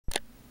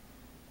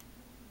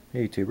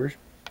Hey YouTubers,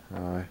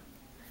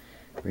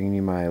 bringing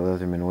you my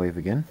Leatherman Wave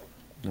again.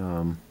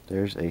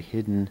 There's a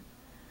hidden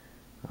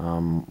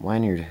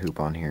lanyard hoop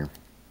on here.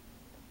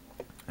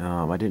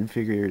 I didn't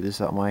figure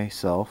this out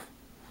myself.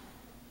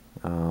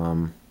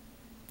 I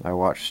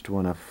watched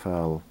one of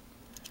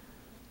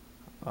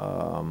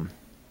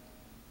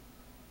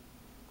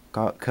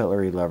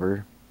Cutlery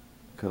Lover's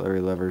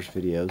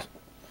videos,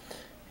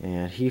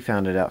 and he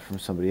found it out from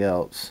somebody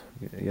else.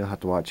 You'll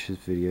have to watch his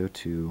video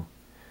to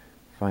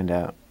find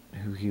out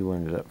who he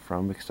learned it up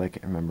from, because I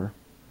can't remember.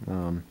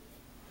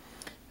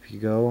 If you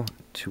go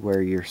to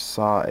where your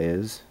saw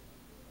is,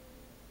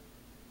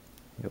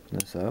 you open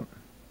this up,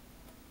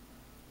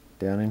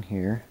 down in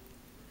here,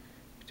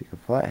 you take a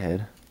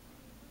flathead.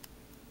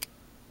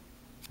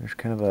 There's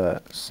kind of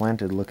a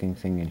slanted looking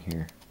thing in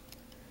here.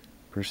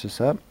 Push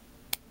this up.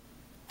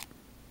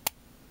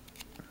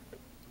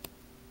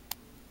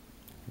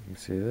 You can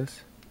see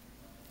this.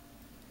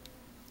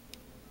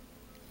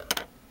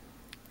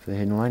 It's the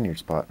hidden lanyard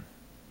spot.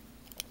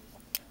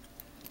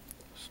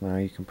 So now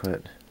you can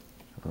put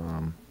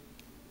your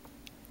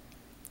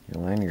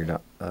lanyard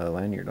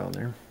on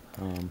there,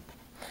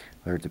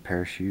 whether it's a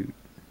parachute,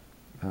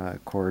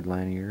 cord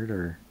lanyard,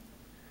 or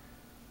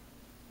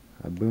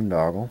a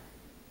boondoggle,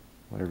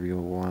 whatever you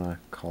want to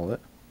call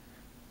it,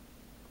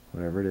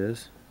 whatever it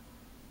is,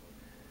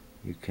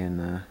 you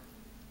can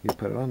you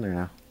put it on there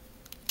now.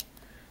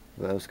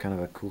 So that was kind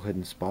of a cool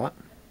hidden spot,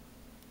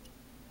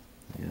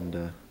 and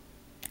if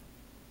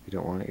you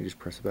don't want it, you just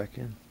press it back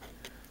in.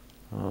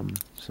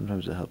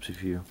 Sometimes it helps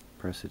if you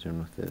press it in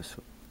with this,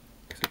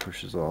 because it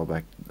pushes all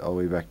the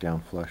way back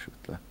down flush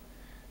with the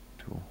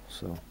tool.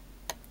 So,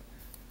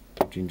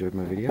 hope you enjoyed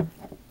my video.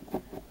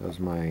 That was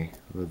my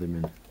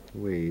Leatherman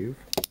Wave.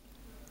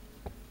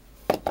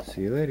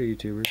 See you later,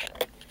 YouTubers.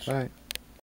 Bye.